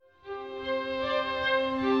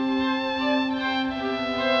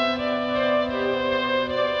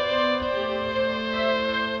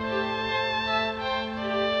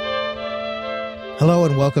Hello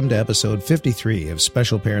and welcome to episode 53 of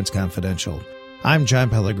Special Parents Confidential. I'm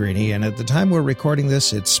John Pellegrini, and at the time we're recording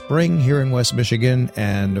this, it's spring here in West Michigan,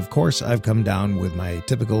 and of course I've come down with my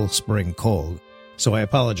typical spring cold, so I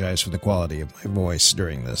apologize for the quality of my voice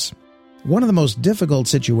during this. One of the most difficult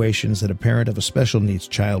situations that a parent of a special needs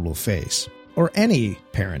child will face, or any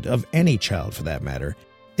parent of any child for that matter,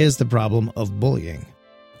 is the problem of bullying.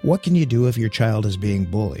 What can you do if your child is being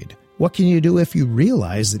bullied? What can you do if you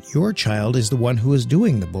realize that your child is the one who is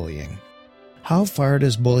doing the bullying? How far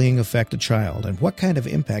does bullying affect a child, and what kind of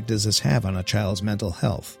impact does this have on a child's mental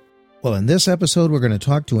health? Well, in this episode, we're going to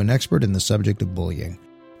talk to an expert in the subject of bullying.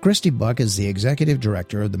 Christy Buck is the executive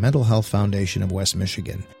director of the Mental Health Foundation of West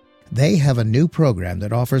Michigan. They have a new program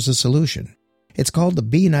that offers a solution. It's called the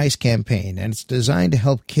Be Nice campaign, and it's designed to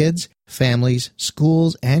help kids, families,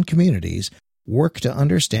 schools, and communities work to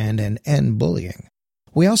understand and end bullying.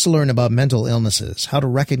 We also learn about mental illnesses, how to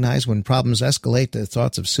recognize when problems escalate to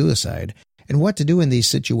thoughts of suicide, and what to do in these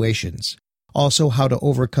situations. Also, how to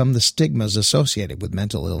overcome the stigmas associated with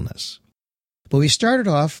mental illness. But we started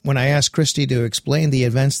off when I asked Christy to explain the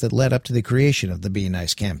events that led up to the creation of the Be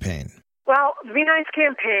Nice campaign. Well, the Be Nice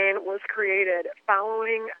campaign was created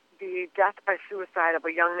following the death by suicide of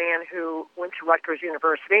a young man who went to Rutgers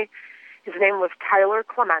University. His name was Tyler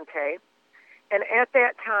Clemente. And at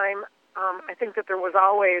that time, I think that there was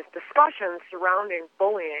always discussion surrounding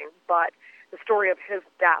bullying, but the story of his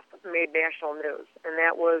death made national news, and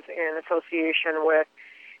that was in association with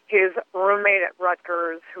his roommate at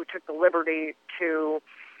Rutgers who took the liberty to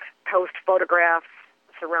post photographs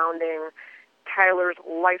surrounding Tyler's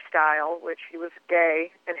lifestyle, which he was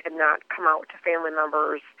gay and had not come out to family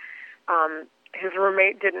members. His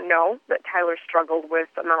roommate didn't know that Tyler struggled with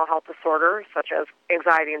a mental health disorder, such as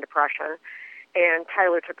anxiety and depression, and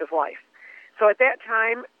Tyler took his life. So at that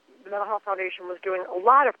time, the Mental Health Foundation was doing a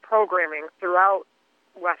lot of programming throughout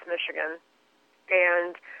West Michigan,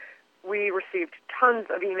 and we received tons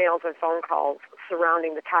of emails and phone calls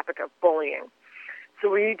surrounding the topic of bullying. So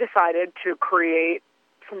we decided to create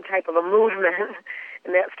some type of a movement,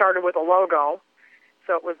 and that started with a logo.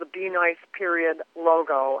 So it was the Be Nice period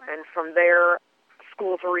logo, and from there,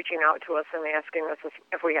 schools were reaching out to us and asking us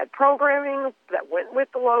if we had programming that went with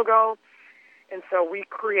the logo. And so we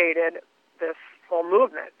created this whole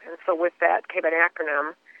movement. And so with that came an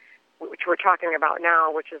acronym, which we're talking about now,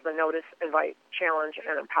 which is the Notice, Invite, Challenge,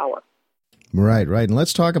 and Empower. Right. And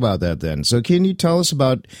let's talk about that then. So can you tell us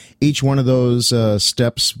about each one of those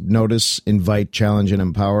steps, Notice, Invite, Challenge, and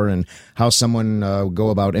Empower, and how someone go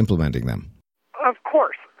about implementing them? Of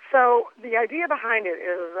course. So the idea behind it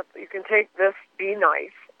is that you can take this Be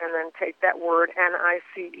Nice and then take that word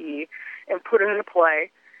NICE and put it into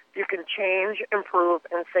play. You can change, improve,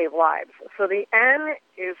 and save lives. So the N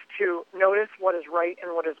is to notice what is right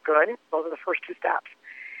and what is good. Those are the first two steps.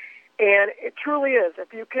 And it truly is.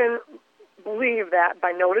 If you can believe that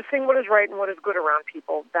by noticing what is right and what is good around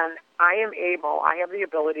people, then I have the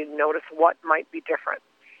ability to notice what might be different.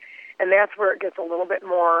 And that's where it gets a little bit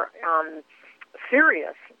more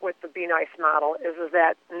serious with the Be Nice model, is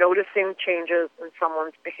that noticing changes in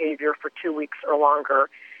someone's behavior for 2 weeks or longer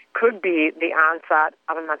could be the onset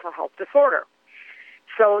of a mental health disorder.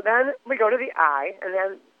 So then we go to the I, and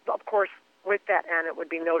then, of course, with that N, it would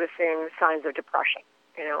be noticing signs of depression,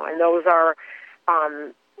 and those are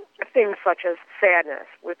things such as sadness,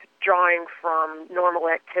 withdrawing from normal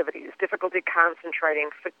activities, difficulty concentrating,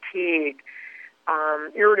 fatigue,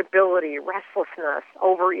 irritability, restlessness,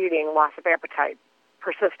 overeating, loss of appetite,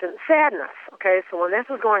 persistent sadness. Okay, so when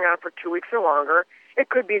this is going on for 2 weeks or longer, it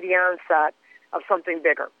could be the onset of something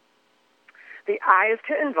bigger. The I is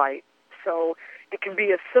to invite, so it can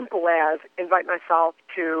be as simple as invite myself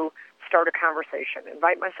to start a conversation,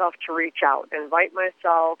 invite myself to reach out, invite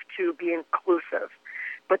myself to be inclusive.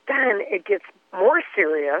 But then it gets more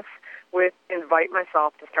serious with invite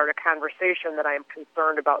myself to start a conversation that I am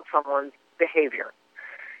concerned about someone's behavior.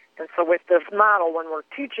 And so with this model, when we're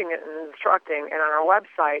teaching it and instructing, and on our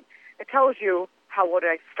website, it tells you how would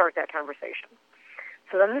I start that conversation.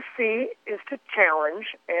 So then the C is to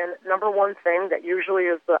challenge, and number one thing that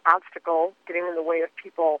usually is the obstacle getting in the way of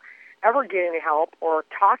people ever getting help or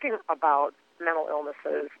talking about mental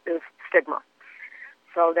illnesses is stigma.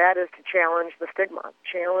 So that is to challenge the stigma,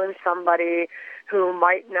 challenge somebody who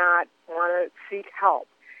might not want to seek help,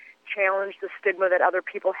 challenge the stigma that other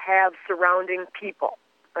people have surrounding people.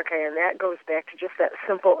 Okay, and that goes back to just that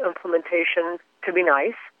simple implementation to be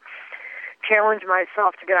nice. Challenge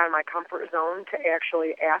myself to get out of my comfort zone, to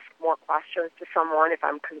actually ask more questions to someone if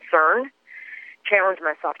I'm concerned. Challenge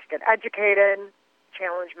myself to get educated.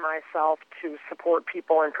 Challenge myself to support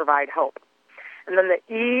people and provide hope. And then the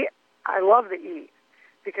E I love the E,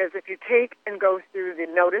 because if you take and go through the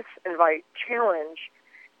notice, invite, challenge,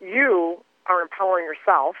 you are empowering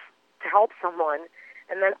yourself to help someone,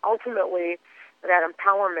 and then ultimately that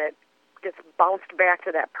empowerment gets bounced back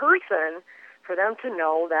to that person for them to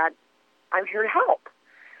know that I'm here to help.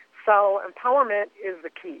 So empowerment is the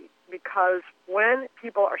key, because when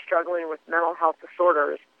people are struggling with mental health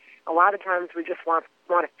disorders, a lot of times we just want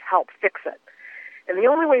to help fix it. And the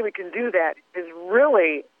only way we can do that is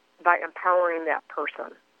really by empowering that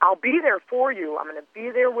person. I'll be there for you. I'm going to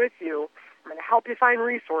be there with you. I'm going to help you find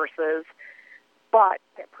resources. But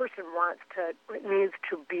that person needs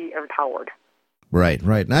to be empowered. Right.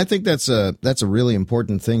 And I think that's a really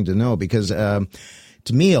important thing to know, because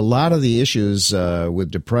to me, a lot of the issues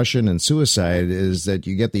with depression and suicide is that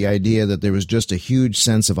you get the idea that there was just a huge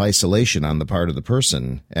sense of isolation on the part of the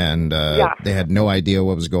person, and they had no idea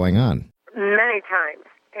what was going on. Many times.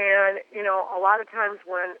 And, a lot of times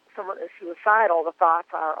when someone is suicidal, the thoughts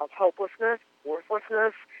are of hopelessness,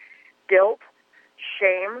 worthlessness, guilt,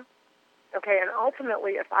 shame. Okay, and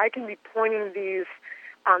ultimately, if I can be pointing these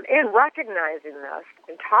and recognizing this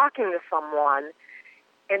and talking to someone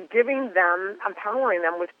and giving them, empowering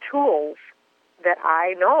them with tools that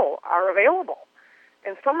I know are available.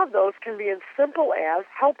 And some of those can be as simple as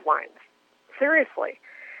helplines. Seriously.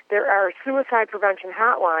 There are suicide prevention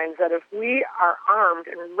hotlines that if we are armed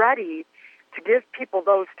and ready to give people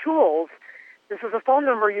those tools, this is a phone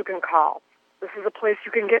number you can call. This is a place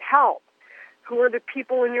you can get help. Who are the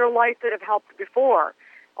people in your life that have helped before?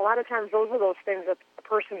 A lot of times those are those things that a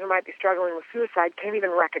person who might be struggling with suicide can't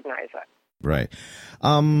even recognize it. Right.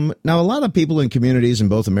 Now, a lot of people in communities in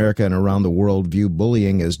both America and around the world view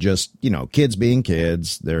bullying as just, kids being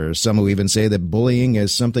kids. There are some who even say that bullying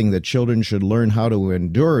is something that children should learn how to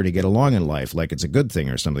endure to get along in life, like it's a good thing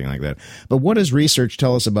or something like that. But what does research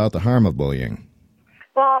tell us about the harm of bullying?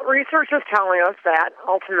 Well, research is telling us that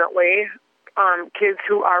ultimately kids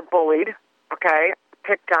who are bullied,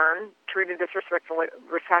 picked on, treated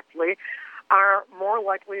disrespectfully, are more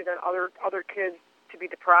likely than other kids to be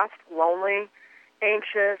depressed, lonely,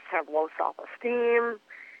 anxious, have low self-esteem,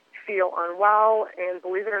 feel unwell, and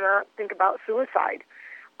believe it or not, think about suicide.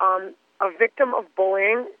 A victim of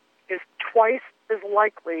bullying is twice as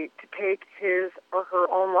likely to take his or her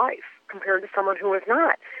own life compared to someone who is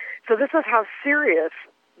not. So this is how serious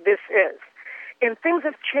this is. And things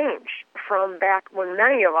have changed from back when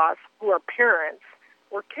many of us who are parents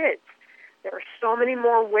were kids. There are so many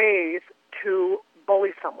more ways to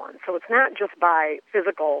bully someone. So it's not just by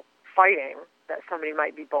physical fighting that somebody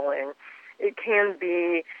might be bullying. It can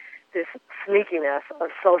be this sneakiness of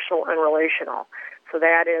social and relational. So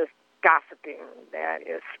that is gossiping, that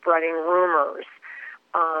is spreading rumors,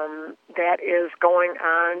 that is going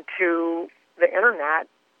on to the internet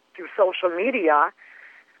through social media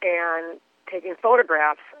and taking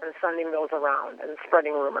photographs and sending those around and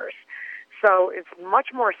spreading rumors. So it's much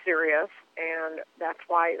more serious, and that's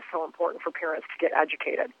why it's so important for parents to get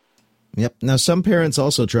educated. Yep. Now, some parents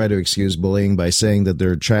also try to excuse bullying by saying that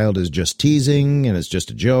their child is just teasing and it's just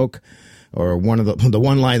a joke. Or one of the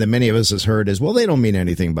one line that many of us has heard is, well, they don't mean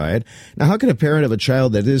anything by it. Now, how can a parent of a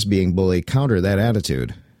child that is being bullied counter that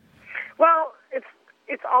attitude? Well, it's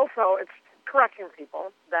correcting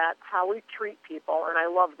people that how we treat people, and I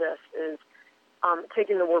love this, is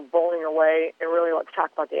taking the word bullying away and really let's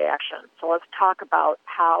talk about the action. So let's talk about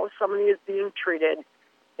how somebody is being treated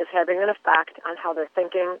is having an effect on how they're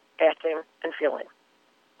thinking, acting, and feeling.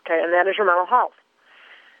 Okay, and that is your mental health.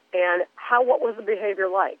 And what was the behavior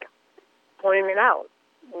like? Pointing it out.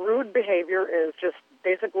 Rude behavior is just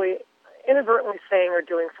basically inadvertently saying or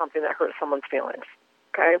doing something that hurts someone's feelings.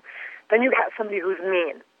 Okay? Then you got somebody who's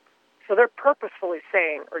mean. So they're purposefully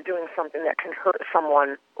saying or doing something that can hurt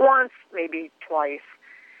someone once, maybe twice.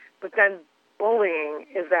 But then bullying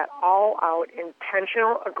is that all-out,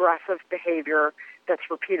 intentional, aggressive behavior that's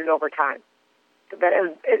repeated over time.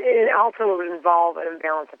 And it also would involve an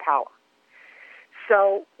imbalance of power.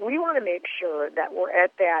 So we want to make sure that we're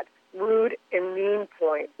at that rude and mean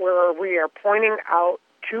point where we are pointing out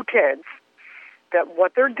to kids that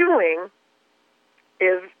what they're doing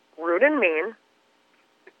is rude and mean,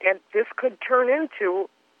 and this could turn into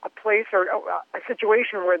a place or a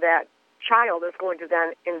situation where that child is going to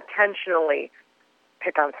then intentionally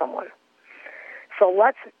pick on someone. So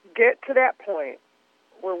let's get to that point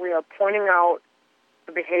where we are pointing out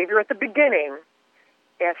the behavior at the beginning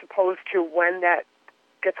as opposed to when that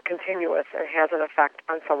gets continuous and has an effect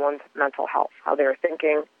on someone's mental health, how they're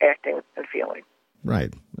thinking, acting, and feeling.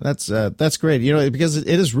 Right. That's great. Because it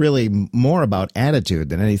is really more about attitude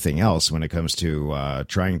than anything else when it comes to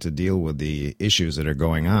trying to deal with the issues that are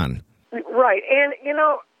going on. Right. And,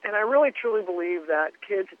 And I really, truly believe that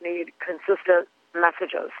kids need consistent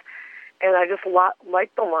messages. And I just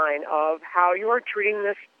like the line of how you are treating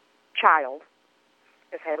this child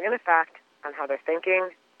is having an effect on how they're thinking,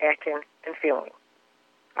 acting, and feeling.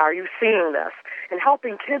 Are you seeing this? And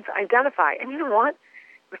helping kids identify. And you know what?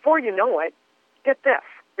 Before you know it, get this.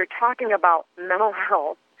 You're talking about mental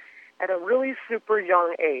health at a really super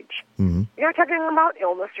young age. Mm-hmm. You're not talking about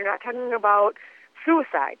illness. You're not talking about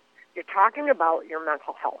suicide. You're talking about your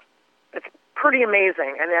mental health. It's pretty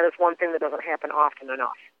amazing, and that is one thing that doesn't happen often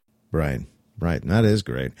enough. Right. That is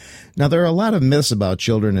great. Now, there are a lot of myths about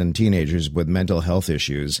children and teenagers with mental health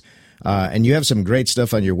issues, and you have some great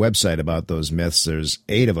stuff on your website about those myths. There's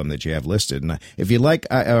 8 of them that you have listed. And if you like,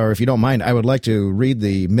 or if you don't mind, I would like to read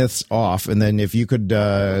the myths off, and then if you could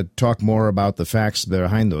talk more about the facts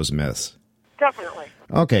behind those myths. Definitely.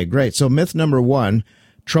 Okay, great. So myth number 1,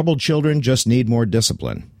 troubled children just need more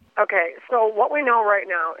discipline. Okay, so what we know right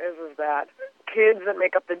now is that kids that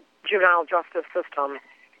make up the juvenile justice system,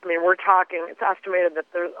 I mean, we're talking, it's estimated that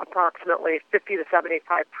there's approximately 50 to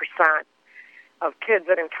 75% of kids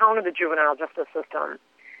that encounter the juvenile justice system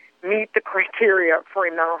meet the criteria for a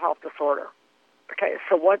mental health disorder. Okay,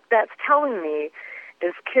 so what that's telling me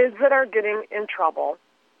is kids that are getting in trouble,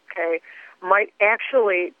 okay, might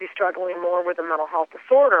actually be struggling more with a mental health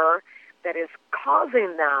disorder that is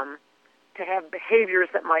causing them to have behaviors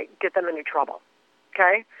that might get them into trouble,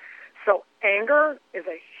 okay? So anger is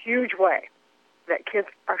a huge way that kids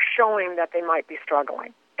are showing that they might be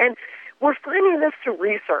struggling. And we're finding this through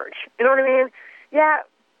research. You know what I mean? Yeah,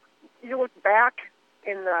 you look back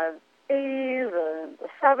in the 80s and the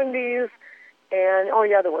 70s, and, oh,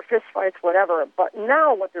 yeah, there were fistfights, whatever. But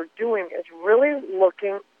now what they're doing is really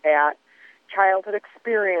looking at childhood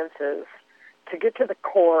experiences to get to the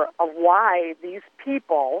core of why these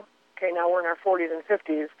people, okay, now we're in our 40s and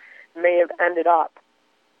 50s, may have ended up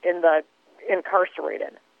in the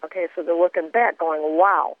incarcerated. Okay, so they're looking back going,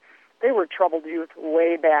 wow, they were troubled youth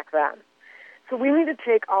way back then. So we need to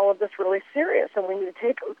take all of this really serious, and we need to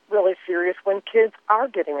take it really serious when kids are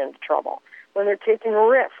getting into trouble, when they're taking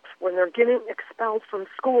risks, when they're getting expelled from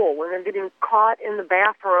school, when they're getting caught in the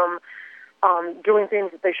bathroom doing things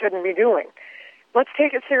that they shouldn't be doing. Let's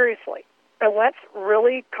take it seriously, and let's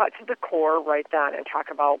really cut to the core right then and talk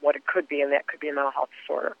about what it could be, and that could be a mental health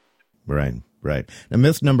disorder. Right. Now,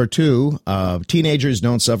 myth number 2, teenagers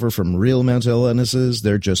don't suffer from real mental illnesses.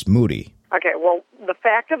 They're just moody. Okay, well, the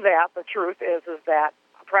fact of that, the truth is that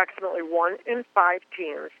approximately 1 in 5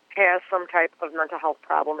 teens has some type of mental health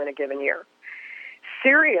problem in a given year.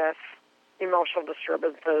 Serious emotional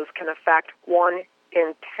disturbances can affect 1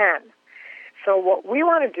 in 10. So what we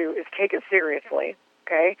want to do is take it seriously,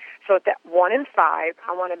 okay? So at that 1 in 5,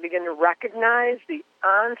 I want to begin to recognize the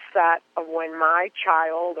onset of when my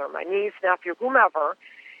child or my niece, nephew, whomever,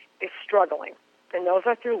 is struggling. And those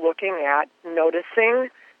are through looking at noticing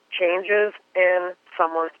changes in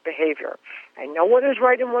someone's behavior. I know what is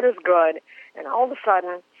right and what is good, and all of a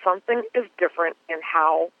sudden something is different in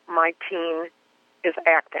how my teen is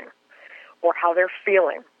acting or how they're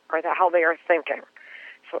feeling or how they are thinking.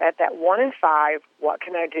 So at that 1 in 5, what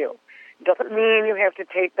can I do? It doesn't mean you have to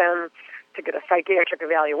take them to get a psychiatric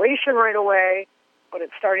evaluation right away, but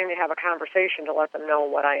it's starting to have a conversation to let them know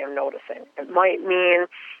what I am noticing. It might mean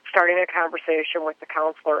starting a conversation with the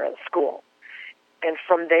counselor at school. And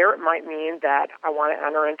from there, it might mean that I want to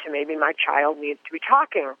enter into maybe my child needs to be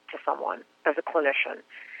talking to someone as a clinician.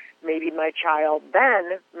 Maybe my child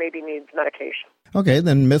then maybe needs medication. Okay,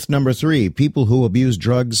 then myth number 3, people who abuse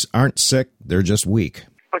drugs aren't sick, they're just weak.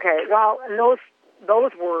 Okay, well, and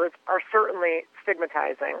those words are certainly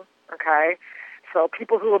stigmatizing, okay? So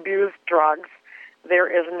people who abuse drugs, there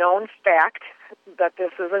is known fact that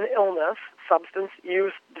this is an illness. Substance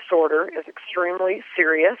use disorder is extremely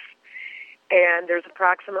serious, and there's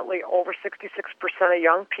approximately over 66% of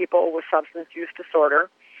young people with substance use disorder,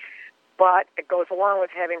 but it goes along with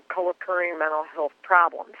having co-occurring mental health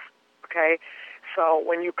problems, okay? So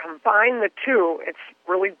when you combine the two, it's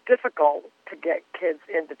really difficult to get kids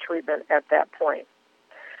into treatment at that point.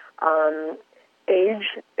 Age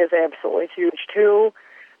is absolutely huge, too.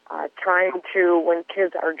 Trying to, when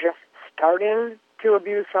kids are just starting to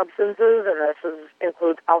abuse substances, and this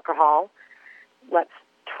includes alcohol, let's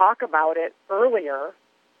talk about it earlier,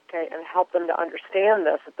 okay, and help them to understand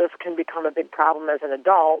that this can become a big problem as an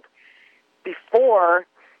adult before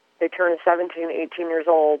they turn 17, 18 years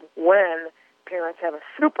old, when parents have a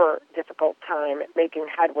super difficult time making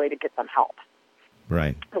headway to get them help.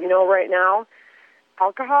 Right. You know, right now,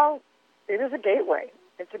 alcohol, it is a gateway.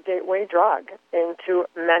 It's a gateway drug into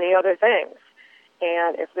many other things.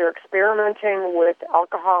 And if they're experimenting with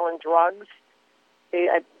alcohol and drugs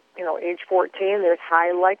age 14, there's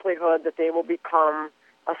high likelihood that they will become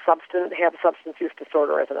have substance use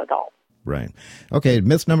disorder as an adult. Right. Okay,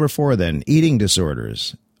 myth number 4 then, eating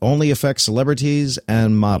disorders only affect celebrities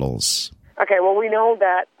and models. Okay, well, we know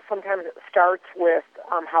that sometimes it starts with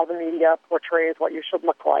how the media portrays what you should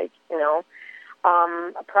look like,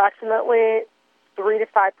 Approximately 3 to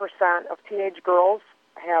 5% of teenage girls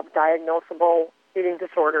have diagnosable eating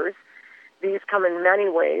disorders. These come in many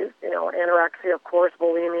ways. Anorexia, of course,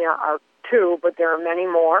 bulimia are 2, but there are many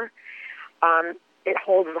more. It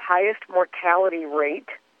holds the highest mortality rate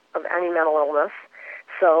of any mental illness.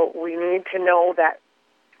 So we need to know that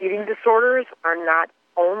eating disorders are not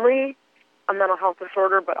only a mental health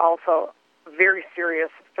disorder, but also very serious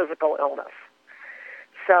physical illness.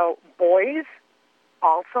 So boys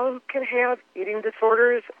also can have eating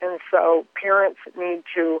disorders, and so parents need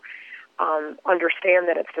to understand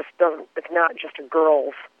that it's not just a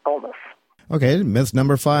girl's illness. Okay, myth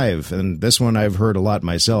number 5, and this one I've heard a lot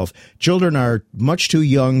myself. Children are much too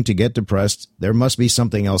young to get depressed. There must be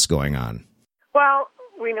something else going on. Well,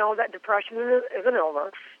 we know that depression is an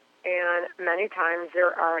illness, and many times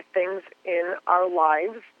there are things in our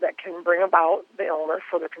lives that can bring about the illness.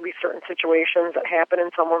 So there can be certain situations that happen in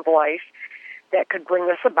someone's life that could bring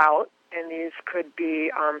this about, and these could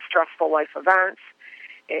be stressful life events.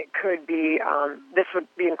 It could be, this would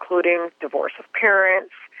be including divorce of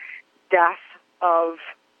parents, death of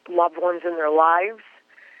loved ones in their lives.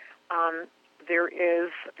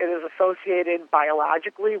 It is associated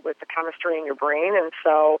biologically with the chemistry in your brain, and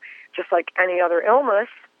so just like any other illness,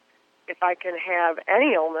 if I can have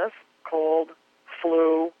any illness, cold,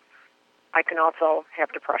 flu, I can also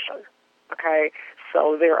have depression. Okay,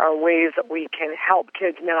 so there are ways that we can help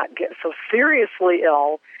kids not get so seriously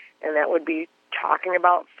ill, and that would be talking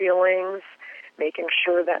about feelings, making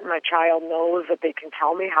sure that my child knows that they can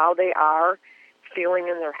tell me how they are feeling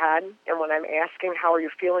in their head. And when I'm asking, how are you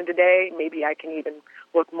feeling today, maybe I can even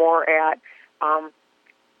look more at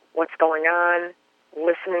what's going on,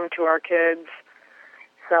 listening to our kids.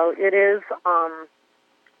 So it is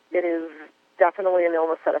definitely an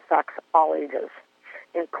illness that affects all ages,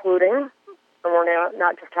 including, and we're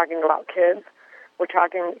not just talking about kids, we're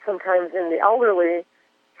talking sometimes in the elderly,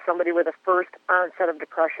 somebody with a first onset of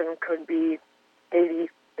depression could be 80,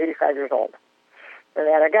 85 years old. And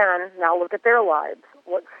that, again, now look at their lives.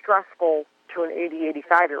 What's stressful to an 80,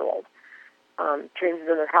 85-year-old? Changes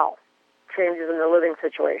in their health, changes in their living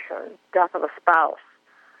situation, death of a spouse,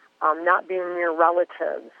 not being near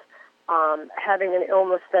relatives, having an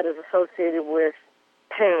illness that is associated with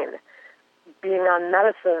pain, being on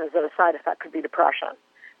medicines that a side effect could be depression.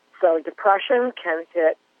 So depression can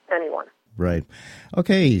hit anyone. Right.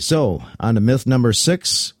 Okay, so on to myth number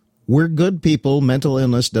 6, we're good people. Mental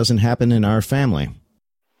illness doesn't happen in our family.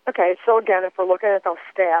 Okay, so again, if we're looking at those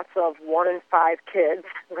stats of 1 in 5 kids,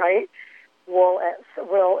 right, will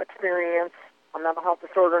experience a mental health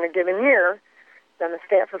disorder in a given year, then the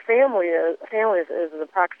stat for families is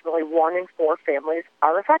approximately 1 in 4 families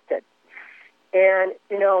are affected. And,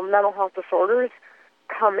 mental health disorders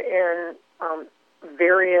come in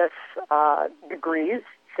various degrees.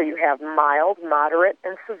 So you have mild, moderate,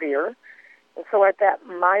 and severe. And so at that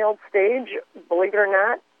mild stage, believe it or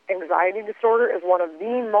not, anxiety disorder is one of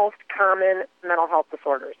the most common mental health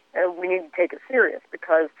disorders. And we need to take it serious,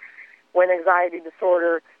 because when anxiety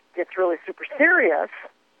disorder gets really super serious,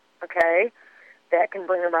 okay, that can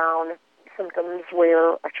bring around symptoms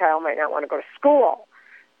where a child might not want to go to school.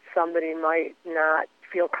 Somebody might not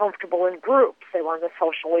feel comfortable in groups. They want to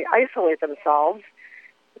socially isolate themselves,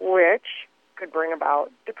 which could bring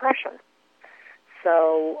about depression.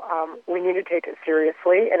 So we need to take it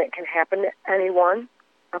seriously, and it can happen to anyone,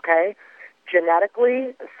 okay?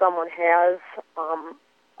 Genetically, someone has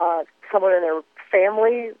someone in their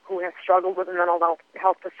family who has struggled with a mental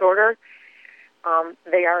health disorder,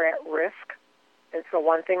 they are at risk. And so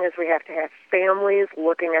one thing is we have to have families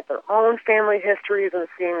looking at their own family histories and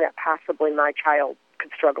seeing that possibly my child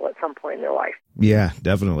could struggle at some point in their life. Yeah,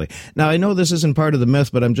 definitely. Now, I know this isn't part of the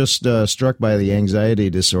myth, but I'm just struck by the anxiety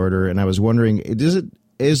disorder, and I was wondering,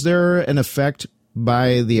 is there an effect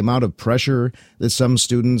by the amount of pressure that some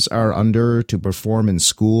students are under to perform in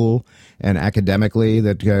school and academically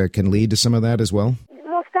that can lead to some of that as well?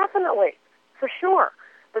 Most definitely, for sure.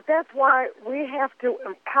 But that's why we have to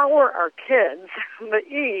empower our kids, the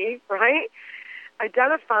E, right?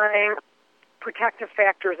 Identifying protective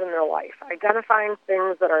factors in their life, identifying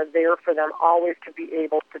things that are there for them always to be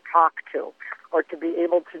able to talk to or to be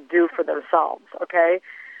able to do for themselves, okay?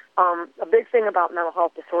 A big thing about mental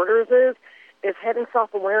health disorders is having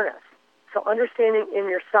self-awareness. So understanding in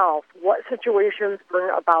yourself what situations bring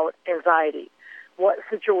about anxiety, what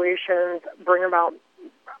situations bring about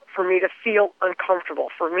for me to feel uncomfortable,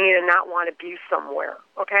 for me to not want to be somewhere,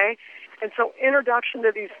 okay? And so introduction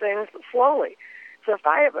to these things slowly. So if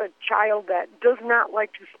I have a child that does not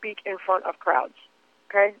like to speak in front of crowds,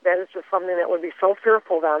 okay, that is just something that would be so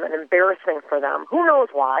fearful of them and embarrassing for them. Who knows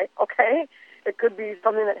why, okay? It could be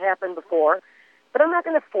something that happened before. But I'm not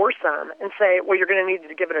going to force them and say, well, you're going to need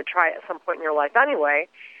to give it a try at some point in your life anyway.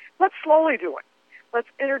 Let's slowly do it. Let's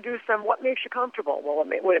introduce them. What makes you comfortable? Well,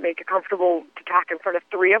 would it make you comfortable to talk in front of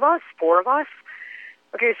 3 of us, 4 of us?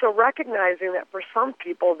 Okay, so recognizing that for some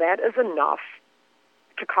people that is enough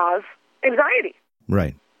to cause anxiety.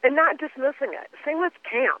 Right. And not dismissing it. Same with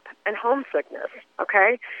camp and homesickness,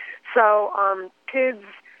 okay? So kids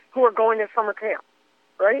who are going to summer camp,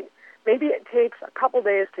 right? Maybe it takes a couple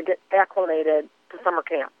days to get acclimated to summer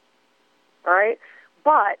camp, all right?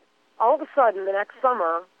 But all of a sudden, the next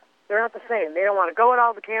summer, they're not the same. They don't want to go at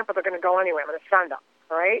all to camp, but they're going to go anyway. I'm going to send them,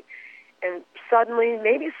 all right? And suddenly,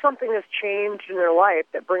 maybe something has changed in their life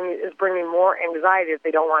that is bringing more anxiety if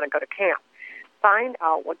they don't want to go to camp. Find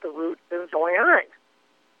out what the root is going on.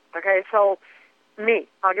 Okay, so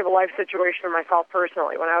I'll give a life situation for myself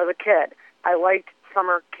personally. When I was a kid, I liked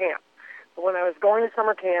summer camp. But when I was going to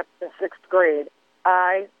summer camp in 6th grade,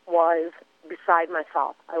 I was beside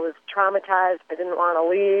myself. I was traumatized. I didn't want to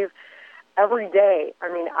leave. Every day,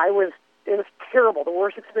 it was terrible, the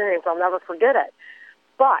worst experience. I'll never forget it.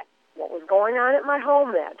 But what was going on at my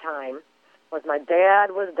home that time was my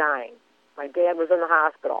dad was dying. My dad was in the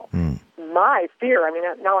hospital. My fear,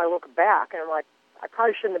 now I look back and I'm like, I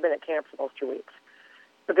probably shouldn't have been at camp for those 2 weeks,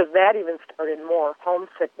 because that even started more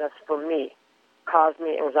homesickness for me, caused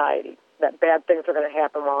me anxiety, that bad things are going to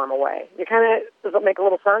happen while I'm away. Does it make a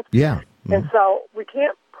little sense? Yeah. Mm-hmm. And so we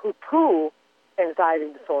can't poo-poo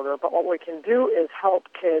anxiety disorder, but what we can do is help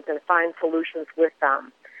kids and find solutions with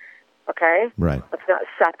them, okay? Right. Let's not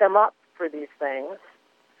set them up for these things.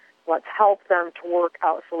 Let's help them to work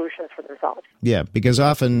out solutions for themselves. Yeah, because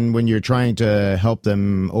often when you're trying to help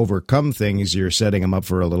them overcome things, you're setting them up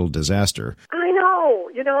for a little disaster. I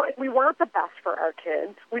know. We want the best for our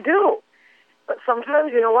kids. We do. But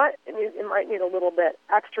sometimes, you know what? It might need a little bit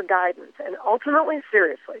extra guidance. And ultimately,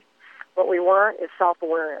 seriously, what we want is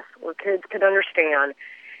self-awareness, where kids can understand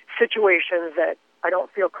situations that I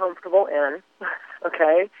don't feel comfortable in,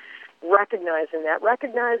 okay? Recognizing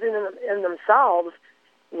in themselves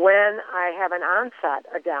when I have an onset,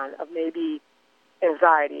 again, of maybe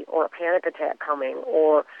anxiety or a panic attack coming,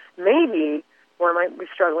 or maybe where I might be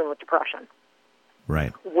struggling with depression.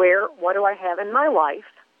 Right. What do I have in my life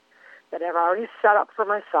that I've already set up for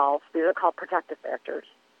myself? These are called protective factors,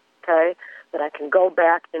 okay, that I can go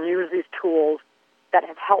back and use these tools that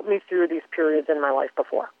have helped me through these periods in my life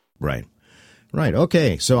before. Right. Right.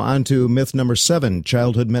 Okay. So on to myth number 7.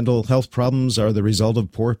 Childhood mental health problems are the result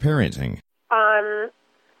of poor parenting.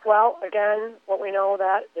 Well, again, what we know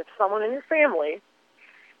that if someone in your family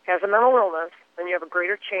has a mental illness, then you have a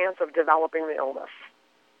greater chance of developing the illness,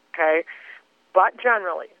 okay? But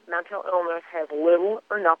generally, mental illness has little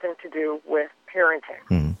or nothing to do with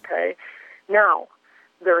parenting, okay? Now,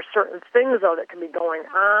 there are certain things, though, that can be going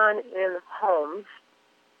on in homes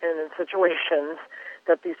and in situations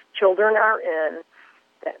that these children are in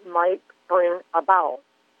that might bring about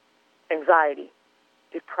anxiety,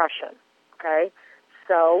 depression, okay?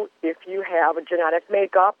 So if you have a genetic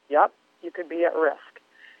makeup, you could be at risk.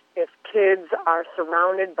 If kids are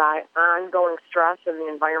surrounded by ongoing stress in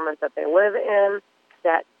the environment that they live in,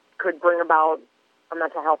 that could bring about a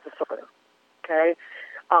mental health disorder, okay?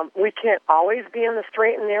 We can't always be in the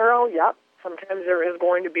straight and narrow. Sometimes there is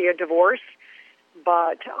going to be a divorce,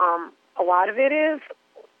 but a lot of it is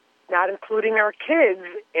not including our kids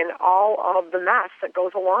in all of the mess that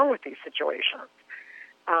goes along with these situations.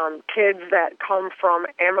 Kids that come from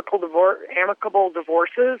amicable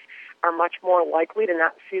divorces are much more likely to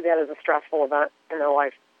not see that as a stressful event in their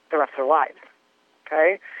life the rest of their lives,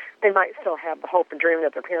 okay? They might still have the hope and dream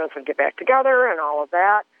that their parents would get back together and all of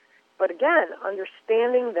that. But again,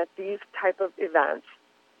 understanding that these type of events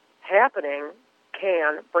happening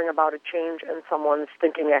can bring about a change in someone's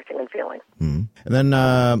thinking, acting, and feeling. Mm-hmm. And then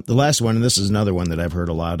the last one, and this is another one that I've heard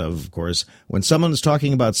a lot of course, when someone's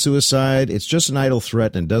talking about suicide, it's just an idle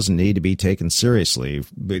threat and doesn't need to be taken seriously.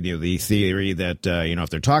 The theory that, if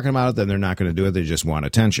they're talking about it, then they're not going to do it, they just want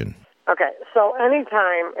attention. Okay, so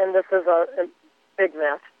anytime, and this is a big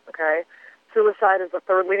myth, okay, suicide is the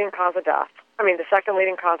third leading cause of death. The second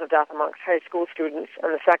leading cause of death amongst high school students,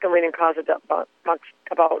 and the second leading cause of death amongst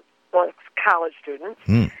college students.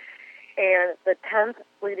 And the 10th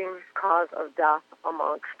leading cause of death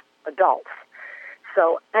amongst adults.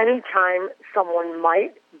 So anytime someone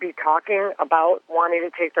might be talking about wanting to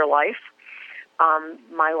take their life,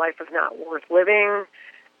 my life is not worth living,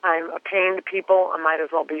 I'm a pain to people, I might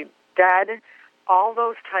as well be dead, all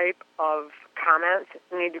those type of comments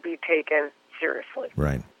need to be taken seriously.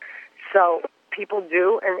 Right. So people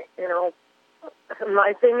do, and,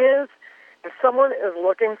 my thing is, if someone is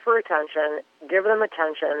looking for attention, give them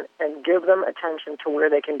attention, and give them attention to where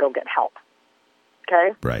they can go get help.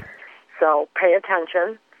 Okay? Right. So pay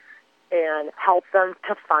attention and help them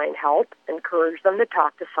to find help. Encourage them to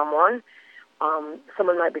talk to someone.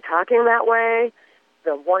 Someone might be talking that way.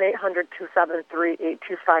 The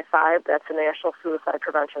 1-800-273-8255, that's the National Suicide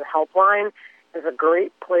Prevention Helpline, is a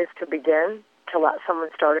great place to begin to let someone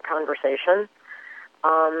start a conversation.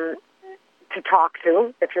 To talk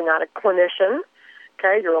to, if you're not a clinician,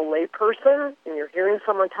 okay, you're a lay person, and you're hearing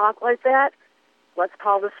someone talk like that, let's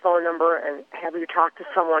call this phone number and have you talk to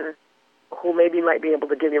someone who maybe might be able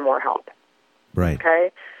to give you more help. Right.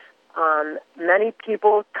 Okay? Many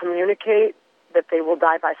people communicate that they will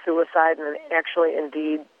die by suicide and actually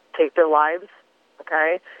indeed take their lives.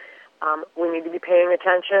 Okay? We need to be paying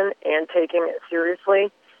attention and taking it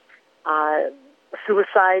seriously.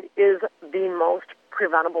 Suicide is the most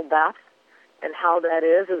preventable death. And how that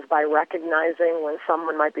is by recognizing when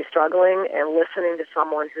someone might be struggling and listening to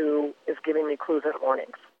someone who is giving me clues and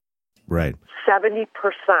warnings. Right. 70%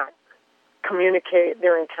 communicate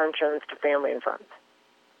their intentions to family and friends.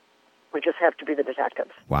 We just have to be the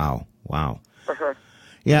detectives. Wow. Uh-huh.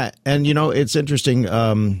 Yeah, and it's interesting.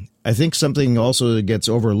 I think something also that gets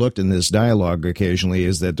overlooked in this dialogue occasionally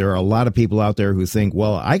is that there are a lot of people out there who think,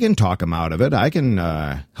 well, I can talk them out of it. I can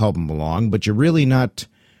help them along, but you're really not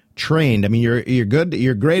trained. I mean, you're good.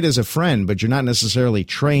 You're great as a friend, but you're not necessarily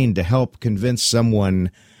trained to help convince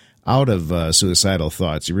someone out of suicidal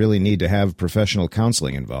thoughts. You really need to have professional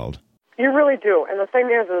counseling involved. You really do. And the thing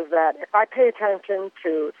is that if I pay attention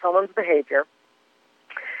to someone's behavior,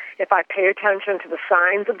 if I pay attention to the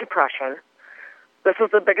signs of depression, this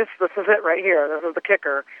is it right here. This is the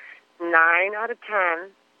kicker. 9 out of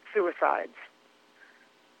 10 suicides,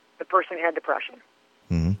 the person had depression.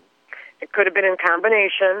 Mm-hmm. It could have been in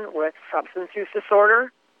combination with substance use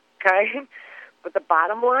disorder, okay? But the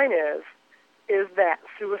bottom line is that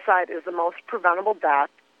suicide is the most preventable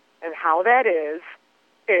death, and how that is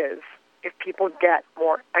if people get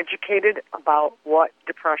more educated about what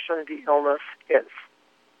depression, the illness, is,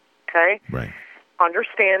 okay? Right.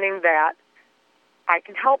 Understanding that I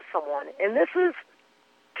can help someone, and this is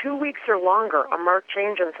 2 weeks or longer, a marked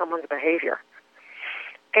change in someone's behavior.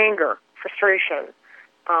 Anger, frustration,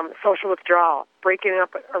 social withdrawal, breaking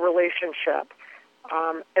up a relationship,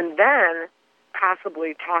 and then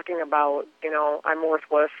possibly talking about, I'm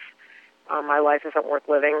worthless, my life isn't worth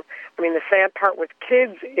living. I mean, the sad part with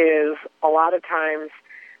kids is a lot of times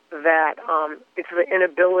that it's the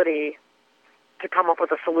inability to come up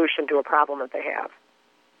with a solution to a problem that they have.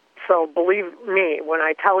 So believe me when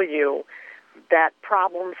I tell you that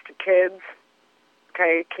problems to kids,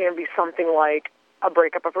 okay, can be something like a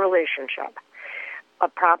breakup of a relationship. A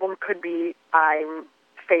problem could be I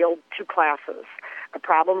failed 2 classes. A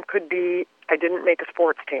problem could be I didn't make a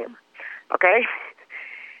sports team. Okay?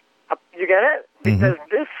 You get it? Because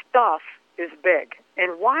this stuff is big.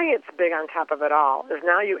 And why it's big on top of it all is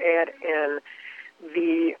now you add in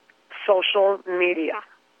the social media,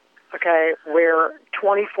 okay, where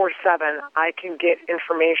 24/7 I can get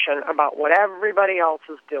information about what everybody else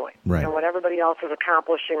is doing and what everybody else is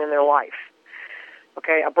accomplishing in their life.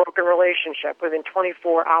 Okay, a broken relationship, within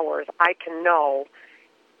 24 hours, I can know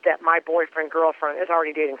that my boyfriend, girlfriend is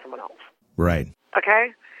already dating someone else. Right.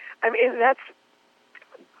 Okay? I mean, that's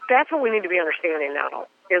what we need to be understanding now,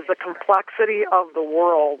 is the complexity of the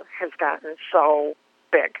world has gotten so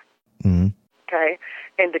big. Mm-hmm. Okay?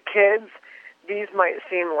 And to kids, these might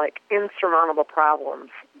seem like insurmountable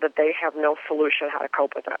problems that they have no solution how to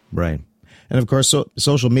cope with it. Right. And of course,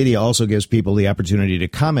 social media also gives people the opportunity to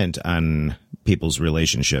comment on people's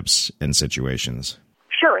relationships and situations.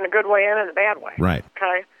 Sure, in a good way and in a bad way. Right.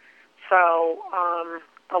 Okay? So,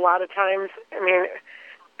 a lot of times, I mean,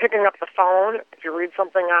 picking up the phone, if you read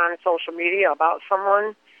something on social media about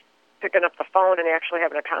someone, picking up the phone and actually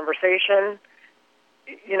having a conversation,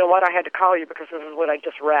 you know what, I had to call you because this is what I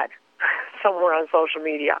just read somewhere on social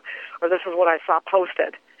media, or this is what I saw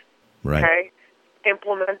posted. Right. Okay?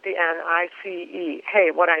 Implement the NICE.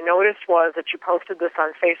 Hey, what I noticed was that you posted this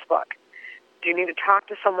on Facebook. Do you need to talk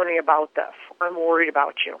to somebody about this? I'm worried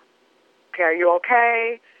about you. Okay, are you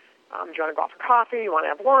okay? Do you want to go out for coffee? You want to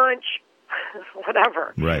have lunch?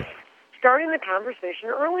 Whatever. Right. Starting the conversation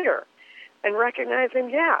earlier. and recognizing,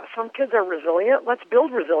 yeah, some kids are resilient. Let's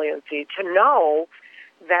build resiliency to know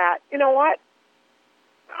that, you know what,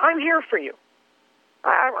 I'm here for you.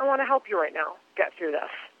 I want to help you right now get through this.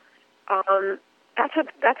 That's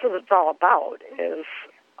what it's all about, is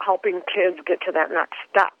helping kids get to that next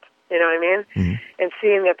step. You know what I mean? Mm-hmm. And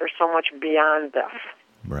seeing that there's so much beyond this.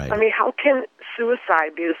 Right. I mean, how can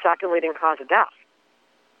suicide be the second leading cause of death?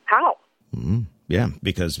 How? Mm-hmm. Yeah,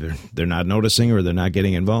 because they're not noticing or they're not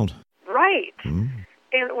getting involved. Right. Mm-hmm.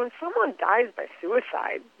 And when someone dies by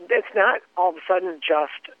suicide, it's not all of a sudden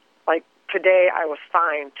just like, today I was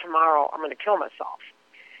fine, tomorrow I'm going to kill myself.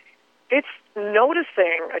 It's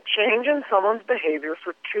noticing a change in someone's behavior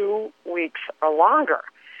for 2 weeks or longer.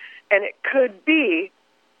 And it could be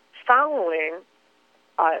following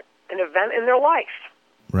an event in their life.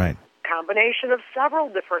 Right. Combination of several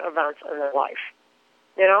different events in their life.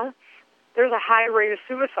 You know? There's a high rate of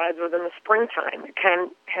suicides within the springtime. It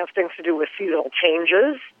can have things to do with seasonal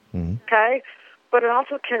changes, okay? But it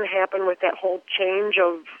also can happen with that whole change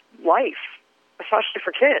of life, especially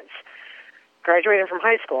for kids. Graduating from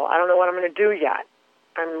high school, I don't know what I'm going to do yet.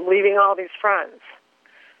 I'm leaving all these friends.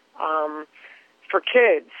 For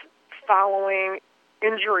kids, following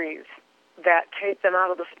injuries that take them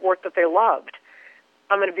out of the sport that they loved,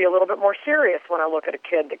 I'm going to be a little bit more serious when I look at a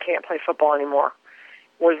kid that can't play football anymore.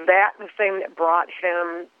 Was that the thing that brought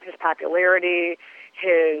him his popularity,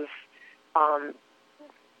 his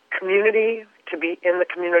community, to be in the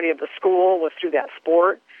community of the school, was through that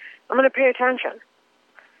sport? I'm going to pay attention.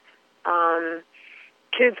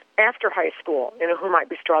 Kids after high school, who might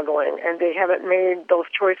be struggling, and they haven't made those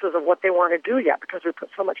choices of what they want to do yet because we put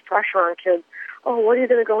so much pressure on kids. Oh, what are you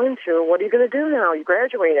going to go into? What are you going to do now? You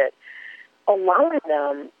graduated. Allowing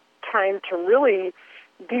them time to really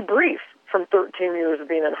debrief from 13 years of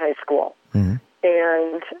being in high school. Mm-hmm.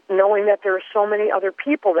 And knowing that there are so many other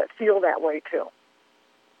people that feel that way too.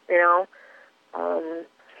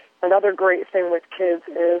 Another great thing with kids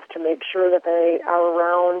is to make sure that they are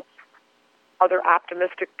around other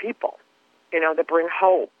optimistic people, that bring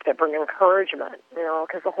hope, that bring encouragement,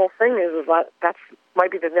 because the whole thing is that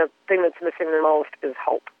might be the thing that's missing the most is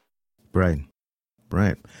hope. Right.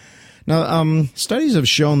 Now, studies have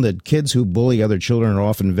shown that kids who bully other children are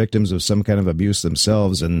often victims of some kind of abuse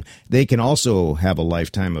themselves, and they can also have a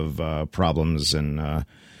lifetime of problems and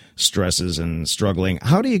stresses and struggling.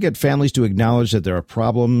 How do you get families to acknowledge that there are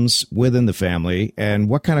problems within the family, and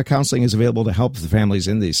what kind of counseling is available to help the families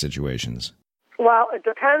in these situations? Well, it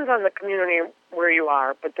depends on the community where you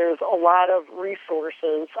are, but there's a lot of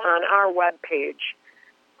resources on our webpage.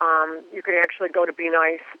 You can actually go to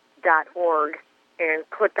benice.org and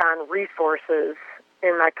click on resources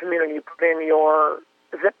in my community. Put in your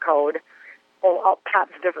zip code, all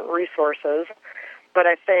types of different resources. But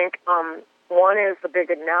I think one is the big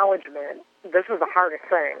acknowledgement. This is the hardest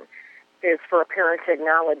thing, is for a parent to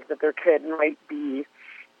acknowledge that their kid might be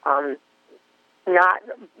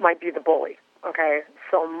might be the bully. Okay,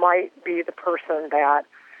 so might be the person that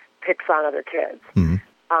picks on other kids. Mm-hmm.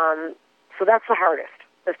 So that's the hardest,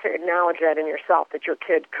 is to acknowledge that in yourself, that your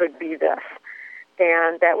kid could be this.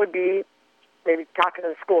 And that would be maybe talking to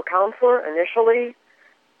the school counselor initially,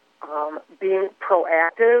 being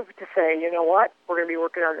proactive to say, you know what, we're going to be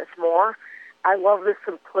working on this more. I love the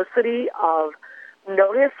simplicity of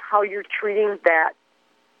notice how you're treating that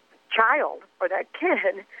child or that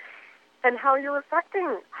kid and how you're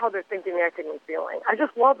affecting how they're thinking, acting, and feeling. I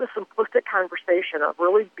just love the simplistic conversation of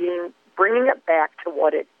really bringing it back to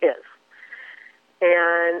what it is.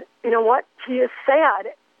 And you know what? He is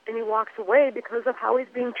sad, and he walks away because of how he's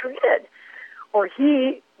being treated. Or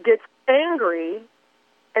he gets angry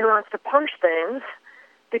and wants to punch things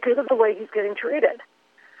because of the way he's getting treated.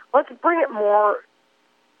 Let's bring it more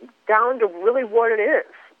down to really what it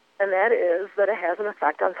is, and that is that it has an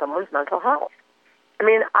effect on someone's mental health. I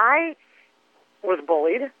mean, I was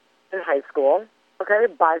bullied in high school,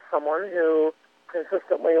 by someone who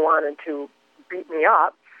consistently wanted to beat me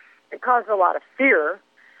up. It caused a lot of fear,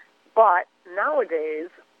 but nowadays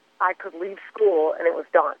I could leave school and it was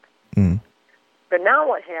done. Mm. But now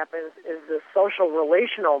what happens is the social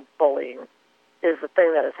relational bullying is the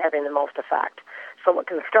thing that is having the most effect. So it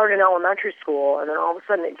can start in elementary school, and then all of a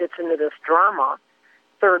sudden it gets into this drama,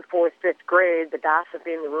 3rd, 4th, 5th grade, the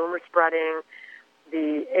gossiping, the rumor spreading,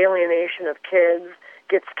 the alienation of kids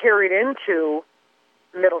gets carried into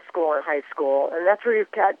middle school and high school, and that's where you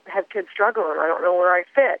have kids struggling. I don't know where I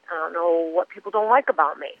fit. I don't know what people don't like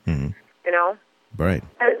about me. Mm-hmm. Right.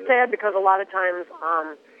 And it's sad because a lot of times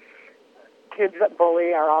kids that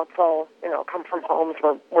bully are also, come from homes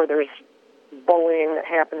where there's bullying that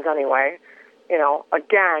happens anyway.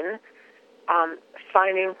 Again,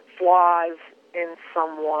 finding flaws in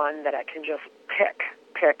someone that I can just pick.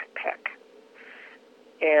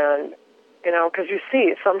 And, because you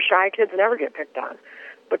see, some shy kids never get picked on.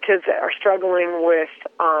 But kids that are struggling with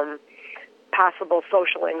possible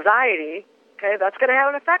social anxiety, okay, that's going to have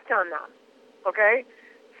an effect on them, okay?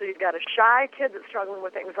 So you've got a shy kid that's struggling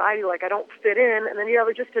with anxiety, like I don't fit in, and then you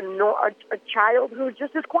have just a child who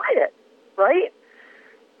just is quiet, right?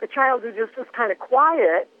 The child who just is kind of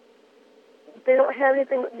quiet, they don't have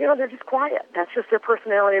anything, they're just quiet. That's just their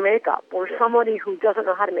personality makeup. Or somebody who doesn't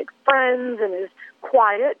know how to make friends and is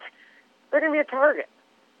quiet, they're going to be a target.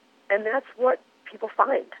 And that's what people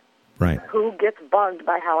find. Right. Who gets bugged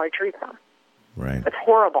by how I treat them. Right. It's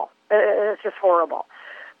horrible. It's just horrible.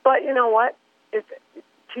 But you know what? It's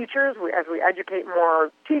teachers, as we educate more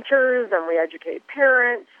teachers and we educate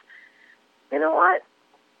parents, you know what?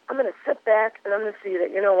 I'm going to sit back and I'm going to see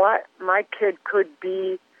that, you know what? My kid could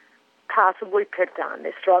be possibly picked on.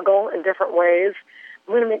 They struggle in different ways.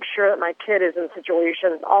 I'm going to make sure that my kid is in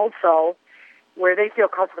situations also where they feel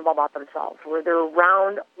comfortable about themselves, where they're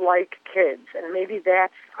around like kids. And maybe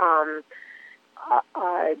that's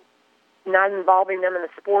not involving them in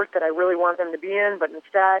a sport that I really want them to be in, but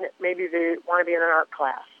instead maybe they want to be in an art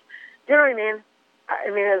class. Do you know what I mean?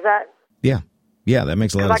 I mean, is that... Yeah. Yeah, that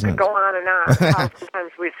makes a lot of sense. I could go on and on. How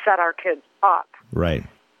sometimes we set our kids up right.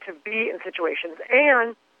 to be in situations.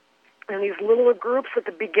 And in these little groups at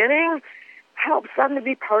the beginning helps them to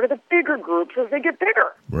be part of the bigger groups as they get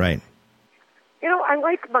bigger. Right. I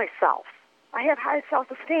like myself. I have high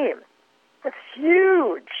self-esteem. That's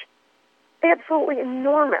huge. Absolutely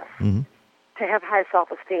enormous to have high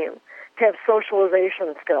self-esteem, to have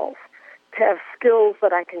socialization skills, to have skills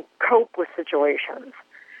that I can cope with situations.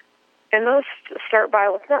 And those start by,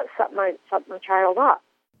 let's not set my child up.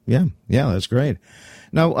 Yeah, that's great.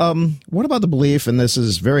 Now, what about the belief, and this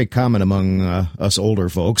is very common among us older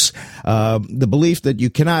folks, the belief that you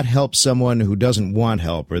cannot help someone who doesn't want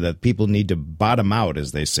help, or that people need to bottom out,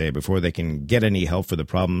 as they say, before they can get any help for the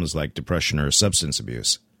problems like depression or substance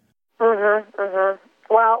abuse?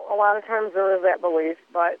 Well, a lot of times there is that belief,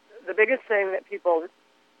 but the biggest thing that people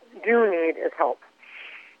do need is hope.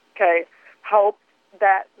 Okay? Hope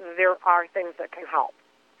that there are things that can help.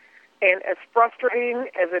 And as frustrating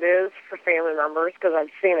as it is for family members, because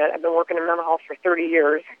I've seen it, I've been working in mental health for 30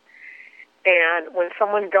 years, and when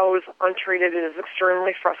someone goes untreated, it is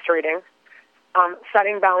extremely frustrating.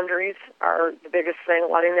 Setting boundaries are the biggest thing,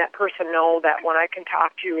 letting that person know that when I can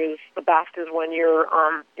talk to you is the best is when you're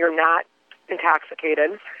not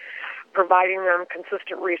intoxicated, providing them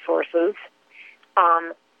consistent resources,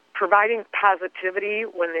 providing positivity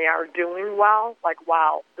when they are doing well, like,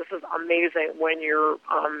 wow, this is amazing when you're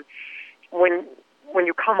when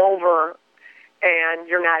you come over and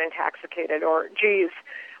you're not intoxicated, or geez,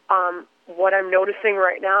 what I'm noticing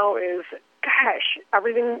right now is, gosh,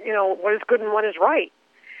 everything, what is good and what is right,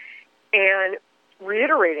 and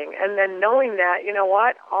reiterating, and then knowing that, you know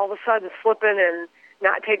what, all of a sudden slipping and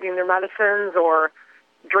not taking their medicines or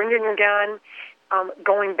drinking again,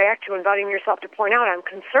 going back to inviting yourself to point out, I'm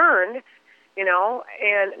concerned,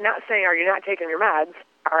 and not saying, are you not taking your meds,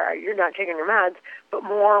 or you're not taking your meds, but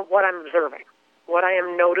more what I'm observing, what I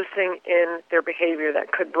am noticing in their behavior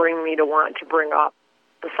that could bring me to want to bring up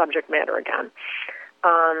the subject matter again.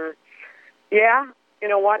 You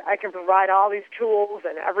know what, I can provide all these tools,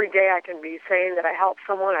 and every day I can be saying that I helped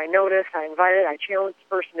someone, I noticed, I invited, I challenged the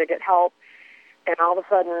person to get help, and all of a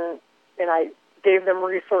sudden, and I gave them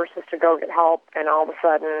resources to go get help, and all of a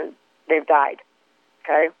sudden, they've died,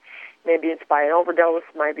 okay? Maybe it's by an overdose,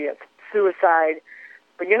 maybe it's suicide,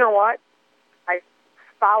 but you know what? I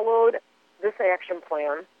followed this action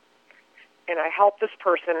plan, and I helped this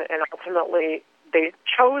person, and ultimately, they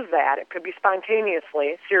chose that. It could be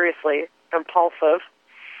spontaneously, seriously, impulsive,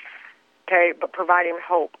 okay, but providing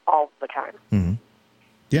hope all the time. Mm-hmm.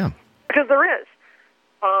 Yeah. Because there is.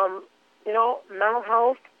 Mental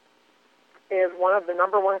health is one of the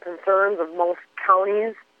number one concerns of most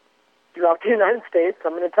counties throughout the United States.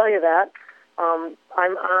 I'm going to tell you that.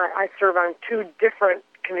 I serve on 2 different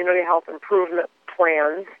community health improvement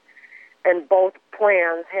plans, and both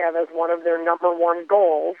plans have as one of their number one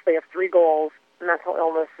goals, they have 3 goals, mental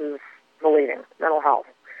illness is the leading, mental health.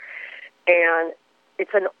 And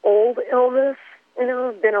it's an old illness,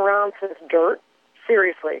 been around since dirt,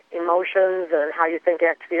 seriously, emotions and how you think,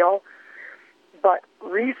 act, feel. But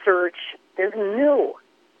research is new.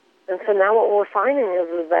 And so now what we're finding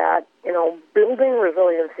is that, building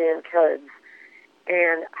resiliency in kids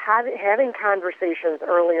and having conversations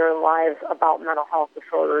earlier in lives about mental health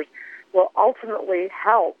disorders will ultimately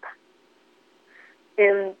help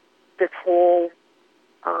in this whole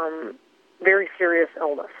very serious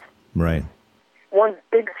illness. Right. One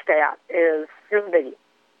big stat is, here's the biggie,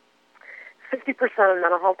 50% of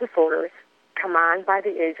mental health disorders come on by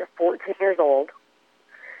the age of 14 years old,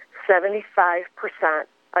 75%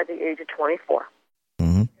 by the age of 24.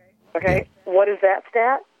 Mm-hmm. Okay? Yeah. What is that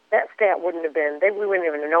stat? That stat wouldn't have been, we wouldn't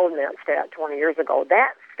even have known that stat 20 years ago.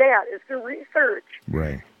 That stat is through research.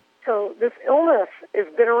 Right. So this illness has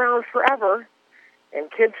been around forever,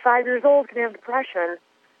 and kids 5 years old can have depression.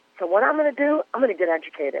 So what I'm going to do, I'm going to get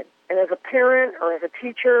educated. And as a parent or as a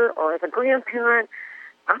teacher or as a grandparent,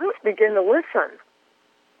 I'm going to begin to listen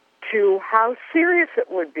to how serious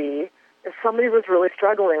it would be if somebody was really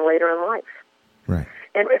struggling later in life. Right.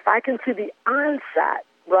 And if I can see the onset,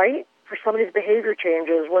 right, for some of these behavior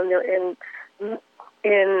changes when they're in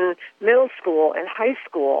middle school and high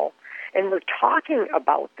school, and we're talking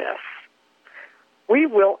about this, we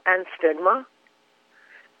will end stigma.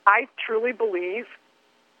 I truly believe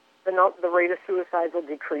the rate of suicide will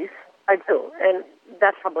decrease. I do. And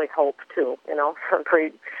that's probably hope, too, for a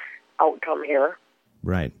great outcome here.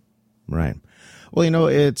 Right. Right. Well,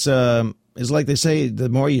 it's like they say, the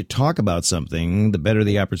more you talk about something, the better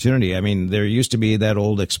the opportunity. I mean, there used to be that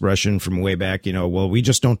old expression from way back, well, we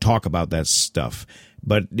just don't talk about that stuff.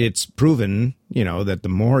 But it's proven, that the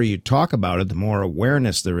more you talk about it, the more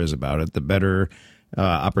awareness there is about it, the better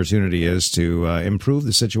opportunity is to improve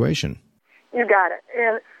the situation. You got it.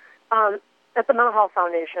 And at the Mental Health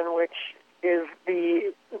Foundation, which is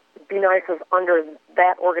the Be Nice is under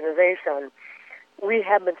that organization, we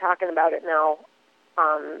have been talking about it now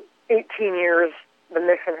 18 years. The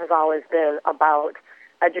mission has always been about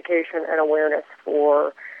education and awareness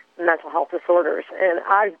for mental health disorders. And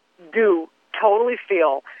I do totally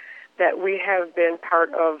feel that we have been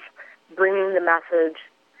part of bringing the message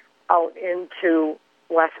out into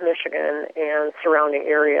West Michigan and surrounding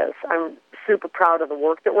areas. I'm super proud of the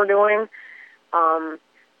work that we're doing.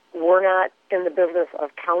 We're not in the business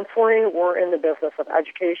of counseling. We're in the business of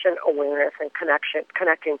education, awareness, and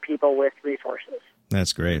connecting people with resources.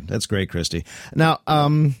 That's great. That's great, Christy. Now,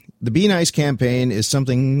 the Be Nice campaign is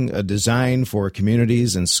something designed for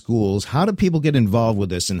communities and schools. How do people get involved with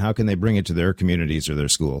this, and how can they bring it to their communities or their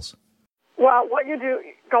schools? Well, what you do,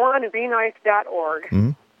 go on to BeNice.org,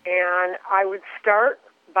 mm-hmm. and I would start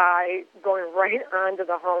by going right onto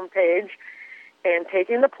the homepage and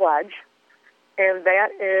taking the pledge, and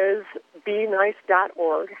that is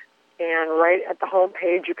BeNice.org. And right at the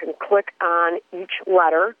homepage, you can click on each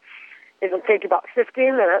letter. It'll take you about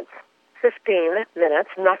 15 minutes,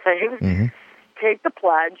 nothing. Mm-hmm. Take the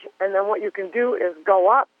pledge, and then what you can do is go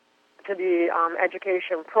up to the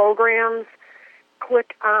education programs,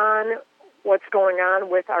 click on what's going on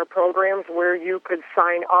with our programs where you could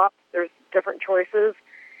sign up. There's different choices.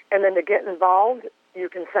 And then to get involved, you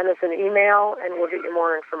can send us an email, and we'll get you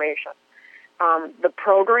more information. The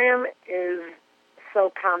program is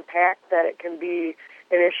so compact that it can be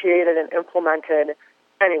initiated and implemented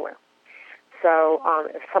anywhere. So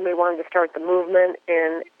if somebody wanted to start the movement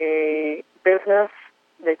in a business,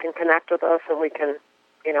 they can connect with us, and we can,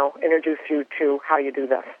 introduce you to how you do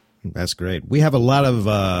this. That's great. We have a lot of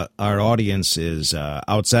our audience is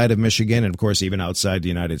outside of Michigan and, of course, even outside the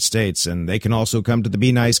United States, and they can also come to the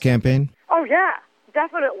Be Nice campaign? Oh, yeah,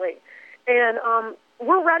 definitely. And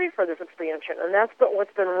we're ready for this expansion, and that's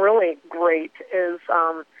what's been really great is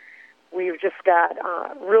we've just got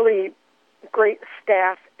really great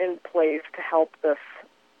staff in place to help this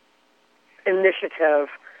initiative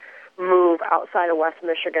move outside of West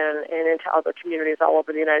Michigan and into other communities all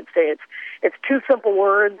over the United States. It's two simple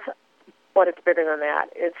words, but it's bigger than that.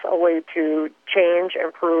 It's a way to change,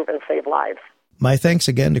 improve, and save lives. My thanks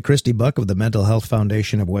again to Christy Buck of the Mental Health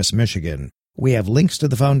Foundation of West Michigan. We have links to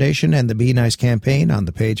the foundation and the Be Nice campaign on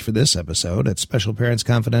the page for this episode at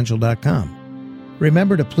specialparentsconfidential.com.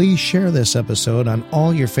 Remember to please share this episode on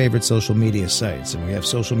all your favorite social media sites, and we have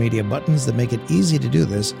social media buttons that make it easy to do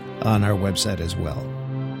this on our website as well.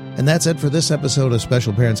 And that's it for this episode of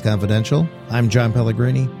Special Parents Confidential. I'm John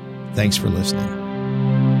Pellegrini. Thanks for listening.